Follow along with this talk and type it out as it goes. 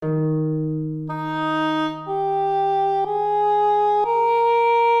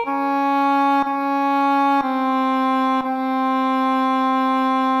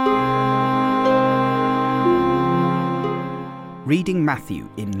Matthew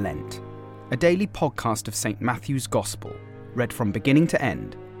in Lent, a daily podcast of St. Matthew's Gospel, read from beginning to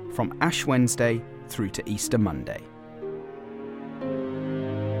end, from Ash Wednesday through to Easter Monday.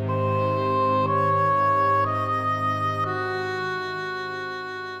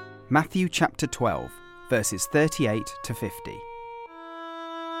 Matthew chapter 12, verses 38 to 50.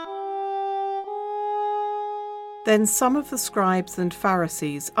 Then some of the scribes and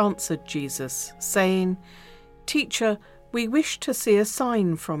Pharisees answered Jesus, saying, "Teacher, we wish to see a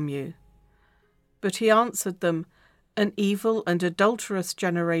sign from you." But he answered them, "An evil and adulterous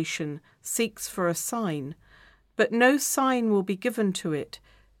generation seeks for a sign, but no sign will be given to it,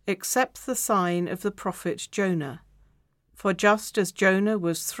 except the sign of the prophet Jonah. For just as Jonah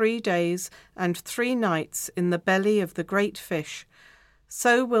was 3 days and 3 nights in the belly of the great fish,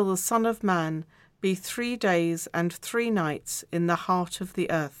 so will the Son of Man be 3 days and 3 nights in the heart of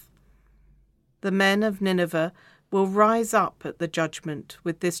the earth. The men of Nineveh will rise up at the judgment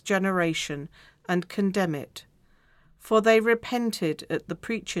with this generation and condemn it, for they repented at the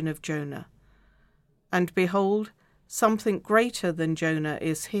preaching of Jonah. And behold, something greater than Jonah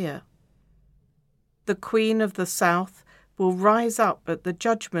is here. The queen of the south will rise up at the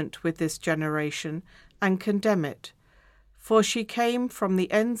judgment with this generation and condemn it, for she came from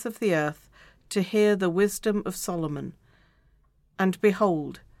the ends of the earth to hear the wisdom of Solomon. And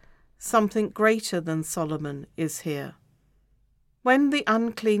behold, something greater than Solomon is here. When the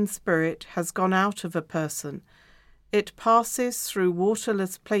unclean spirit has gone out of a person, it passes through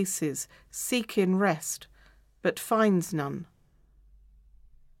waterless places, seeking rest, but finds none.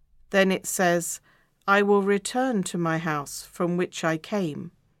 Then it says, 'I will return to my house from which I came.'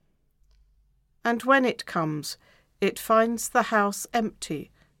 And when it comes, it finds the house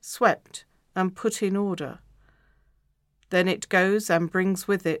empty, swept, and put in order. Then it goes and brings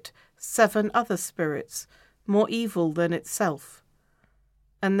with it 7 other spirits, more evil than itself,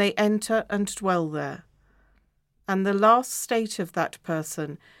 and they enter and dwell there. And the last state of that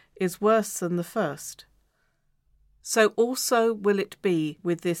person is worse than the first. So also will it be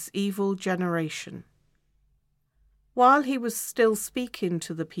with this evil generation." While he was still speaking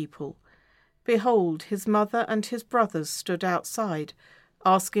to the people, behold, his mother and his brothers stood outside,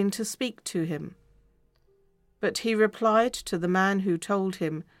 asking to speak to him. But he replied to the man who told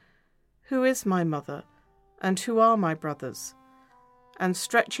him, "Who is my mother, and who are my brothers?" And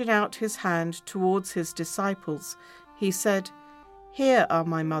stretching out his hand towards his disciples, he said, "Here are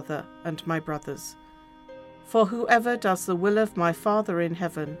my mother and my brothers. For whoever does the will of my Father in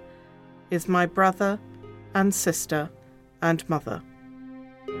heaven is my brother and sister and mother."